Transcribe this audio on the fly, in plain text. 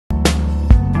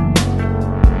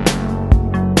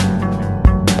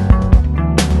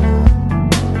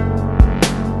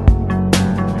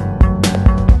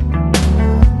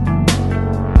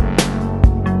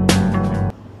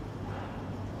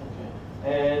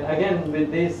again,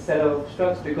 with this set of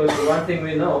stocks, because the one thing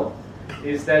we know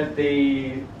is that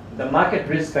the market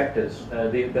risk factors,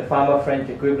 the Farmer-French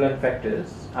equivalent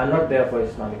factors, are not there for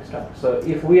Islamic stocks. So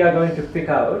if we are going to pick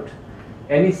out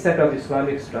any set of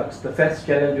Islamic stocks, the first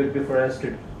challenge would be for us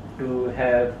to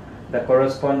have the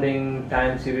corresponding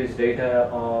time series data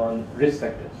on risk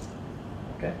factors.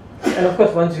 Okay? And of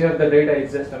course, once you have the data,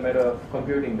 it's just a matter of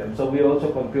computing them. So we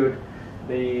also compute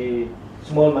the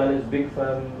small minus big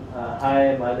firm,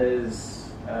 high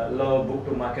minus low book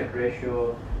to market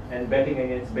ratio, and betting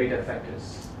against beta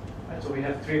factors. Right? So we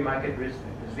have 3 market risk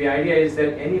factors. The idea is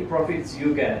that any profits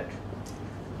you get,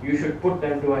 you should put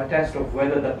them to a test of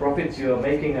whether the profits you are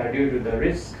making are due to the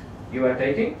risk you are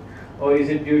taking, or is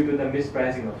it due to the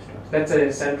mispricing of stocks. That's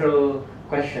a central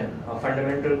question, a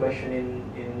fundamental question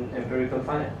in empirical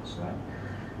finance.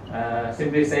 Right?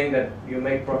 Simply saying that you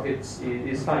make profits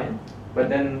is fine, but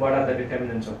then what are the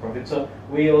determinants of profit? So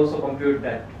we also compute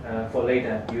that for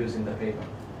later use in the paper.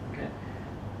 Okay.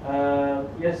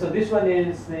 Yes, so this one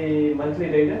is the monthly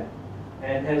data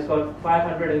and has got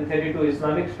 532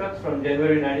 Islamic stocks from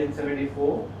January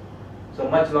 1974, so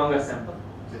much longer sample.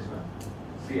 This one.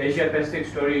 The Asia Pacific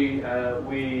story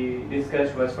we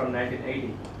discussed was from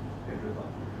 1980.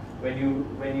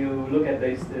 When you look at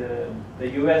this, the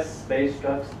US based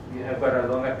stocks, you have got a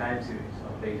longer time series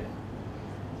of data.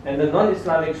 And the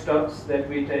non-Islamic stocks that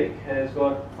we take has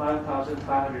got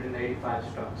 5,585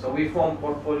 stocks. So we form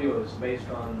portfolios based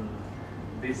on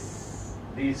these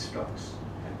stocks.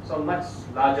 So much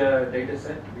larger data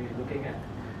set we're looking at,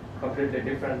 completely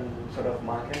different sort of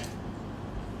market.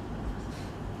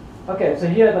 Okay, so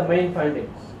here are the main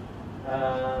findings.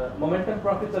 Momentum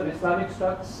profits of Islamic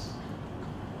stocks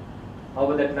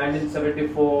over that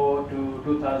 1974 to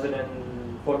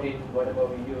 2014, whatever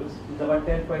we use, is about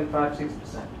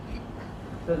 10.56%.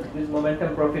 So these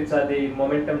momentum profits are the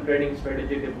momentum trading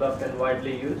strategy developed and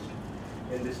widely used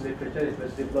in this literature. It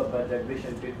was developed by Jagdish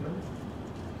and Pittman.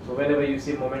 So whenever you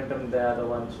see momentum, they are the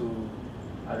ones who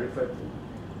are referred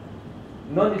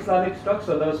to. Non-Islamic stocks,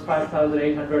 so those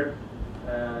 5,800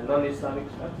 non-Islamic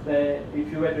stocks,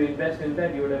 if you were to invest in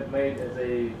that, you would have made as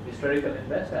a historical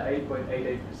investor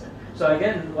 8.88%. So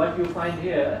again, what you find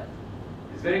here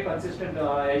is very consistent to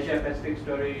our Asia Pacific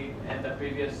story and the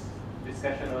previous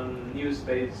discussion on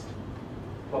news-based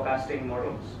forecasting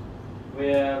models,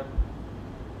 where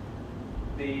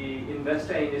the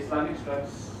investor in Islamic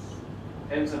stocks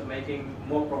ends up making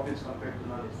more profits compared to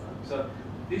non-Islamic. So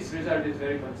this result is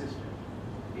very consistent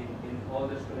in all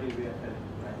the stories we are telling.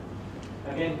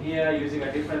 Right? Again, here using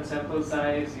a different sample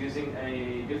size, using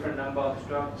a different number of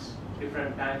stocks,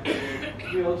 different time period.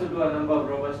 We also do a number of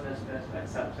robustness tests like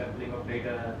subsampling of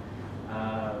data.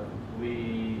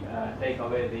 We take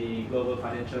away the global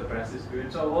financial crisis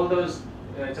period. So all those,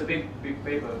 it's a big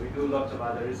paper. We do lots of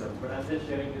other results, but I'm just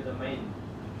sharing you the main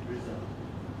result.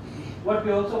 What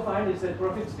we also find is that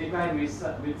profits decline with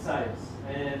size,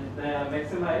 and they are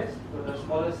maximized for the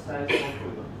smallest size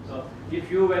portfolio. So if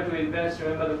you were to invest,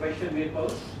 remember the question we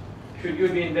posed, should you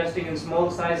be investing in small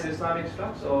size Islamic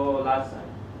stocks or large size?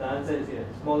 The answer is yes,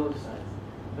 small size.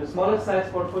 The smallest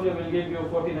size portfolio will give you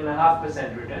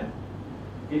 14.5% return.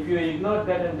 If you ignore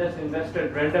that and just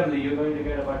invested randomly, you're going to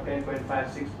get about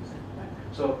 10.56%.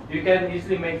 So you can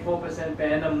easily make 4% per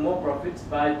annum more profits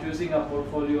by choosing a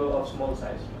portfolio of small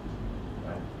size stocks.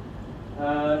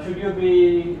 Should you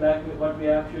be, like what we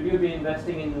have, should you be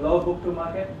investing in low book to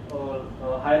market or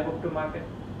high book to market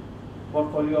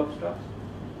portfolio of stocks?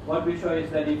 What we show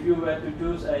is that if you were to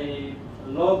choose a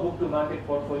low book to market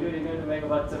portfolio, you're going to make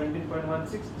about 17.16%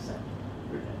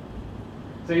 return.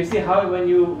 So you see how when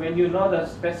you know the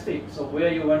specifics of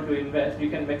where you want to invest, you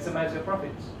can maximize your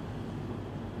profits.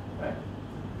 Right?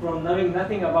 From knowing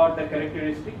nothing about the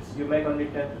characteristics, you make only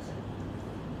 10%.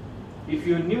 If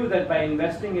you knew that by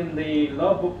investing in the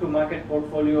low book to market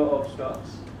portfolio of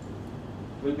stocks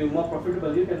will be more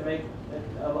profitable, you can make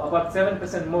about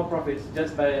 7% more profits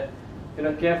just by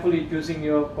carefully choosing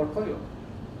your portfolio.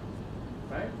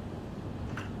 Right?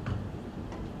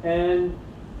 And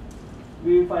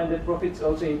we find that profits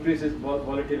also increases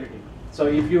volatility. So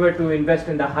if you were to invest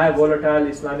in the high volatile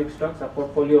Islamic stocks, a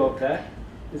portfolio of that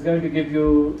is going to give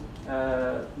you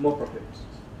more profits.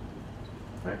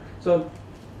 Right? So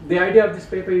the idea of this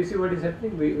paper, you see what is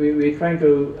happening? We're trying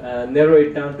to narrow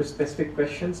it down to specific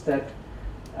questions that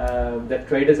that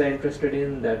traders are interested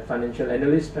in, that financial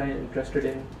analysts are interested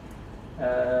in,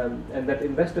 and that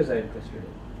investors are interested in.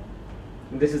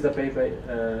 And this is the paper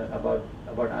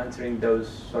about answering those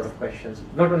sort of questions,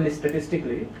 not only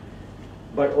statistically,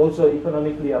 but also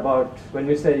economically. About when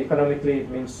we say economically, it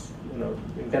means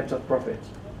in terms of profits.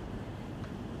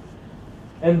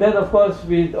 And then, of course,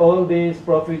 with all these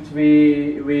profits,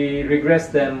 we regress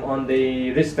them on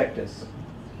the risk factors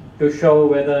to show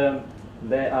whether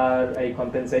they are a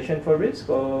compensation for risk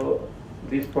or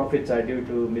these profits are due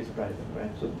to mispricing,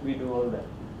 right? So we do all that.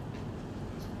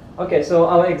 Okay, so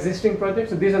our existing projects,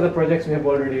 so these are the projects we have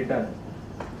already done.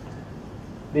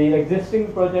 The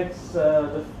existing projects,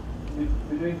 we're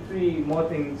doing 3 more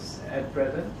things at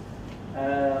present.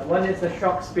 One is the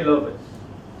shock spillovers.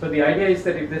 So the idea is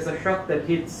that if there's a shock that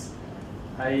hits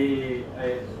the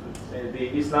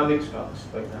Islamic stocks,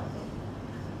 for example,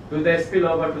 do they spill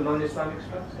over to non-Islamic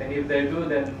stocks? And if they do,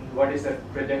 then what is the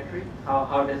trajectory?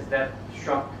 How does that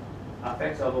shock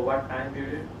affect over what time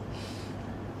period?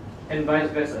 And vice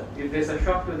versa. If there's a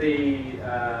shock to the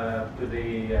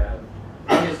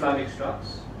non-Islamic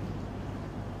stocks,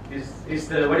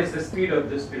 what is the speed of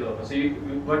this spillover? So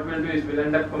what we'll do is we'll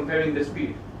end up comparing the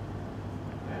speed.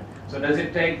 Right? So does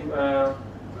it take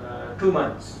 2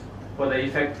 months for the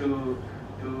effect to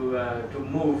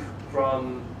move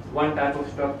from one type of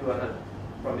stock to another,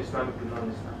 from Islamic to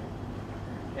non-Islamic?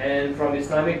 And from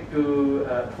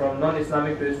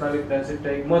non-Islamic to Islamic, does it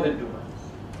take more than 2 months?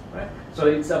 Right? So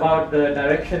it's about the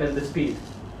direction and the speed.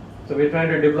 So we're trying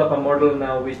to develop a model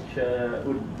now which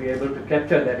would be able to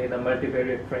capture that in a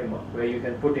multivariate framework, where you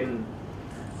can put in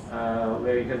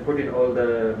all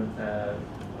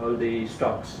the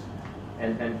stocks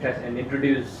and test and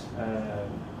introduce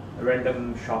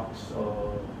random shocks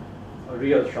or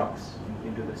real shocks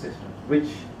into the system, which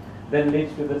then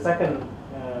leads to the second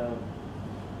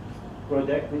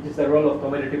project, which is the role of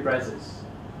commodity prices.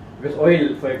 Because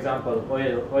oil, for example,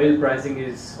 oil pricing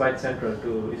is quite central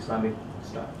to Islamic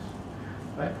stocks.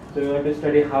 Right? So we want to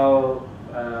study how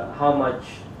much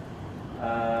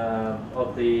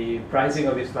of the pricing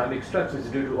of Islamic stocks is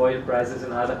due to oil prices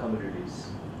and other commodities.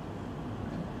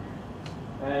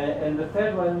 And the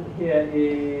third one here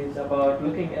is about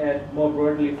looking at more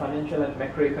broadly financial and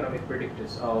macroeconomic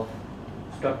predictors of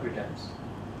stock returns.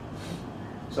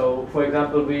 So, for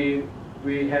example,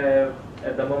 we have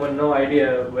at the moment no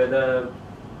idea whether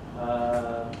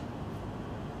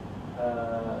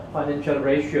financial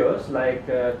ratios like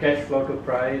cash flow to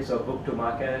price or book to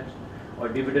market or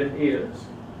dividend yields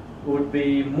would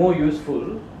be more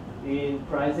useful in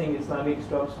pricing Islamic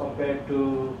stocks compared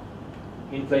to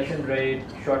inflation rate,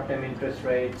 short-term interest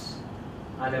rates,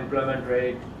 unemployment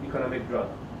rate, economic growth.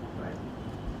 Right?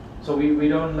 So we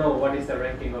don't know what is the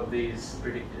ranking of these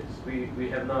predictors. We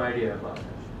have no idea about it.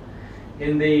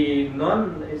 In the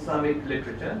non-Islamic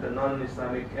literature, the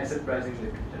non-Islamic asset pricing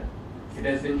literature, it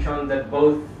has been shown that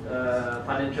both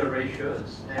financial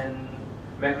ratios and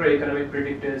macroeconomic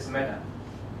predictors matter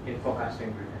in forecasting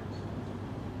returns.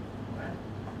 Right?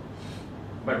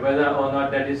 But whether or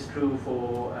not that is true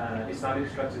for Islamic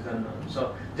stocks is unknown.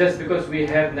 So just because we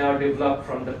have now developed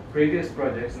from the previous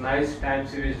projects nice time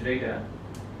series data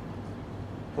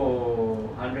for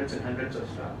hundreds and hundreds of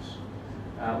stocks,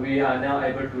 we are now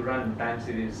able to run time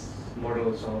series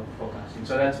models of forecasting.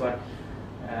 So that's what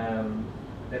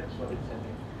it's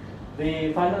saying.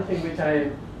 The final thing which I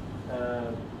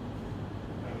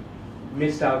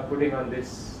missed out putting on this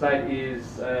slide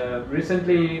is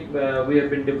recently we have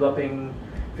been developing,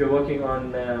 if you're working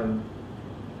on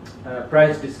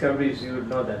price discoveries, you would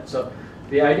know that. So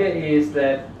the idea is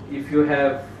that if you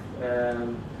have,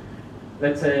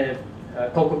 let's say,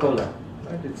 Coca-Cola,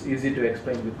 right? It's easy to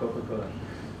explain with Coca-Cola.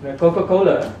 Now,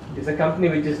 Coca-Cola is a company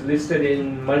which is listed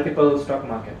in multiple stock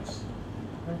markets,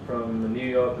 right? From New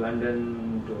York,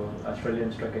 London to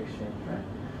Australian Stock Exchange. Right?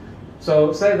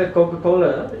 So say that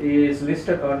Coca-Cola is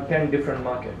listed on 10 different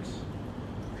markets.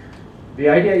 The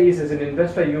idea is, as an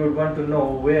investor, you would want to know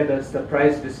where does the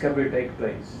price discovery take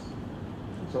place.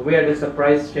 So where does the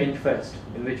price change first,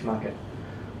 in which market?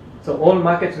 So all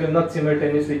markets will not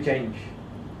simultaneously change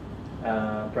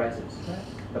prices. Right?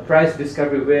 The price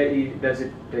discovery, where does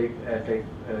it take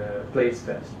place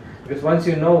first? Because once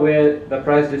you know where the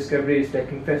price discovery is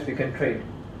taking first, you can trade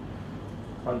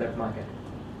on that market.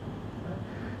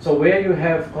 So where you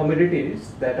have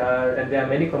commodities that are, and there are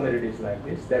many commodities like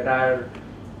this, that are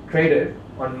traded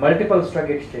on multiple stock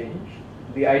exchange,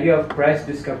 the idea of price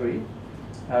discovery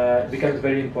becomes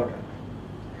very important.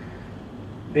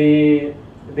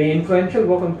 The influential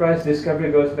work on price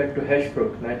discovery goes back to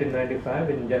Heshbrook, 1995,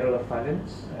 in Journal of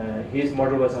Finance. His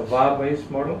model was a VAR-based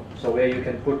model, so where you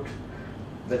can put,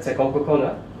 let's say,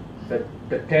 Coca-Cola,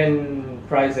 the 10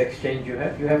 price exchange you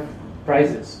have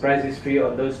price history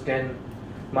on those 10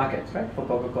 markets, right, for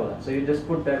Coca-Cola. So you just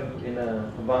put them in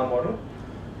a VAR model,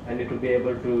 and it will be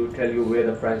able to tell you where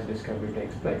the price discovery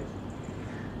takes place.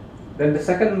 Then the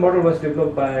second model was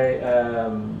developed by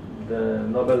the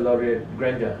Nobel laureate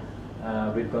Granger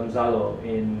with Gonzalo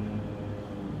in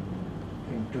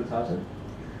 2000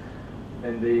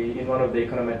 in one of the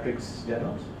Econometrics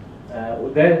journals.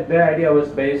 Their idea was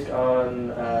based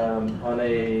on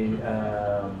a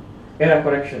error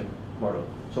correction model.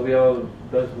 So we all,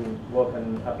 those who work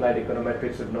in applied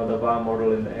econometrics would know the VAR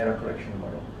model and the error correction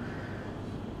model.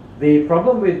 The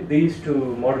problem with these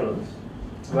two models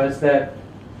was that,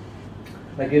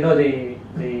 like you know, the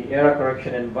error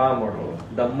correction and VAR model,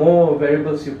 the more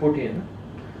variables you put in,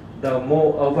 the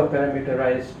more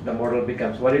over-parameterized the model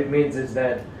becomes. What it means is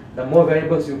that the more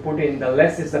variables you put in, the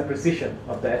less is the precision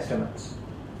of the estimates.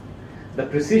 The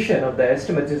precision of the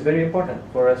estimates is very important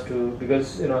for us to,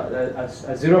 because you know, a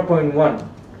 0.1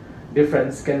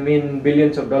 difference can mean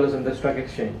billions of dollars on the stock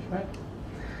exchange, right?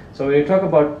 So when you talk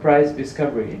about price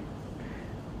discovery,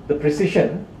 the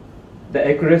precision, the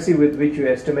accuracy with which you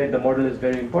estimate the model is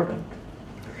very important.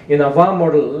 In a VAR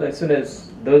model, as soon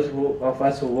as those of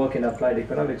us who work in applied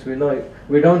economics, we know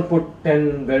we don't put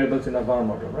 10 variables in a VAR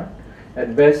model, right?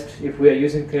 At best, if we are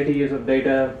using 30 years of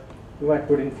data, we might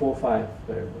put in 4 or 5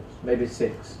 variables, maybe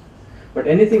 6. But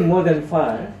anything more than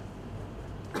 5,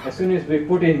 as soon as we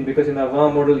put in, because in a VAR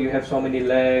model you have so many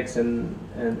legs and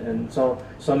so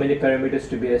many parameters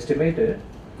to be estimated,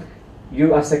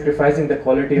 you are sacrificing the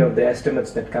quality of the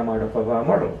estimates that come out of a VAR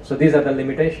model. So these are the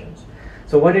limitations.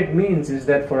 So what it means is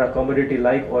that for a commodity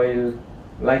like oil,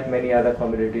 like many other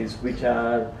commodities which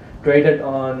are traded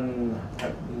on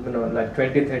like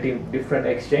 20, 30 different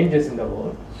exchanges in the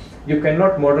world, you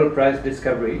cannot model price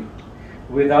discovery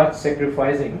without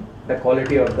sacrificing the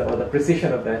quality of or the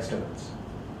precision of the estimates.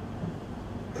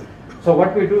 So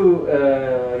what we do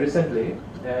recently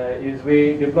is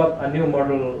we develop a new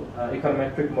model,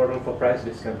 econometric model for price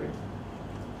discovery.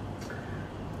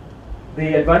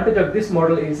 The advantage of this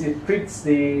model is it treats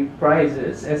the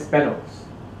prices as panels,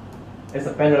 as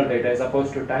a panel data as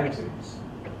opposed to time series.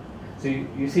 So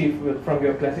you see from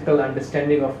your classical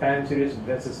understanding of time series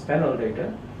versus panel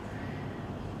data,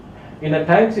 in a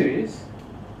time series,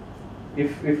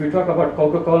 if we talk about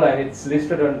Coca-Cola and it's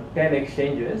listed on 10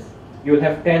 exchanges, you will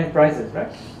have 10 prices,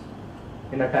 right?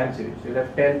 In a time series, you'll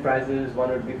have 10 prices. One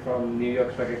would be from New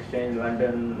York Stock Exchange,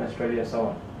 London, Australia, so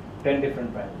on. 10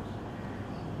 different prices.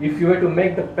 If you were to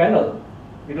make the panel,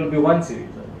 it will be one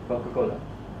series, Coca-Cola.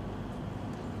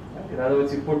 In other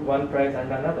words, you put one price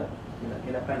under another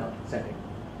in a panel setting.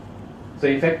 So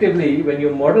effectively, when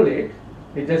you model it,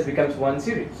 it just becomes one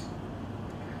series.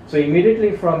 So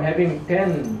immediately from having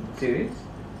 10 series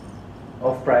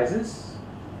of prices,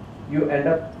 you end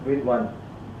up with one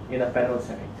in a panel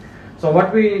setting. So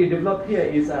what we developed here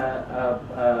is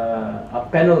a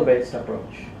panel-based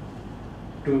approach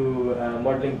to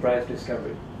modeling price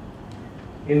discovery.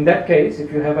 In that case,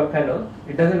 if you have a panel,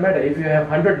 it doesn't matter. If you have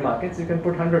 100 markets, you can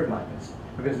put 100 markets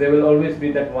because there will always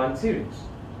be that one series.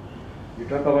 You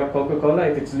talk about Coca-Cola,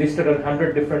 if it's listed on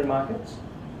 100 different markets,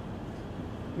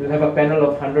 you'll have a panel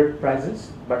of 100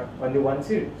 prices, but only one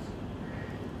series.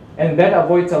 And that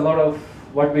avoids a lot of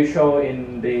what we show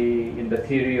in the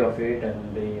theory of it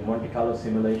and the Monte Carlo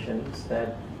simulations,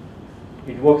 that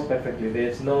it works perfectly.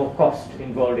 There's no cost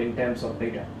involved in terms of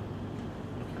data.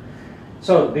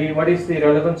 So what is the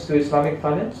relevance to Islamic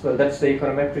finance? Well, that's the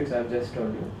econometrics I've just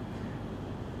told you.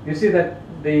 You see that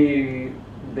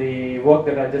the work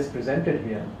that I just presented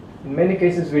here, in many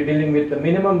cases we're dealing with, the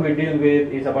minimum we deal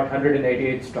with is about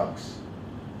 188 stocks.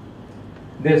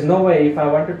 There's no way, if I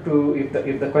wanted to,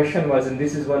 if the question was, and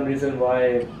this is one reason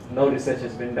why no research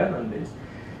has been done on this,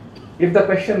 if the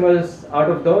question was,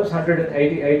 out of those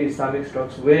 188 Islamic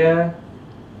stocks,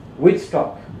 which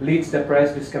stock leads the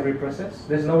price discovery process,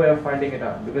 there's no way of finding it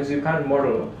out, because you can't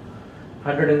model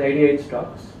 188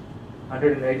 stocks,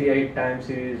 188 time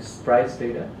series price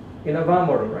data in a VAR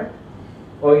model, right?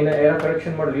 Or in an error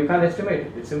correction model. You can't estimate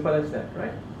it. It's simple as that,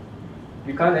 right?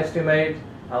 You can't estimate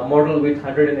a model with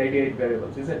 188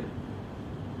 variables, isn't it?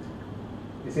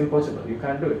 It's impossible. You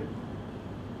can't do it.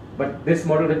 But this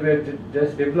model that we have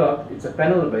just developed, it's a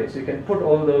panel based. You can put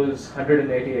all those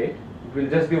 188. It will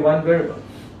just be one variable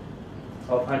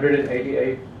of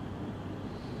 188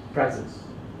 prices,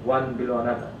 one below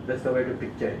another. That's the way to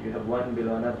picture it. You have one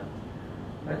below another.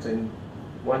 That's in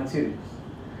one series.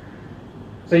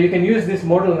 So you can use this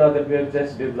model now that we have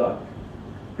just developed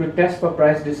to test for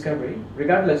price discovery,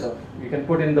 regardless of, you can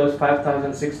put in those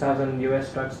 5,000, 6,000 US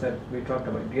stocks that we talked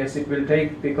about. Yes, it will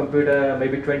take the computer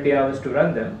maybe 20 hours to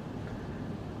run them,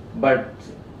 but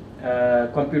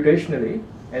computationally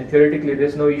and theoretically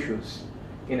there's no issues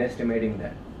in estimating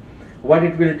that. What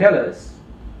it will tell us,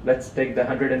 let's take the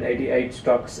 188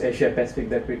 stocks Asia Pacific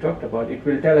that we talked about, it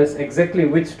will tell us exactly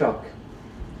which stock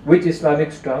which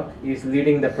Islamic stock is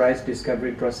leading the price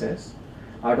discovery process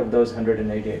out of those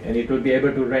 188, and it will be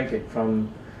able to rank it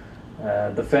from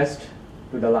the first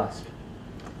to the last,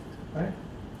 right?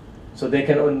 So they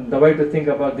can, the way to think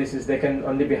about this is they can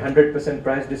only be 100%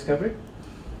 price discovery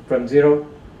from 0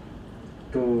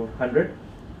 to 100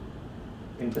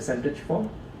 in percentage form.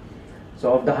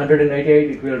 So of the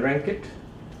 188, it will rank it,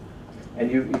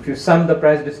 and if you sum the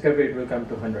price discovery, it will come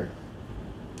to 100.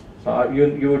 So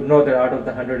you would know that out of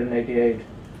the 188,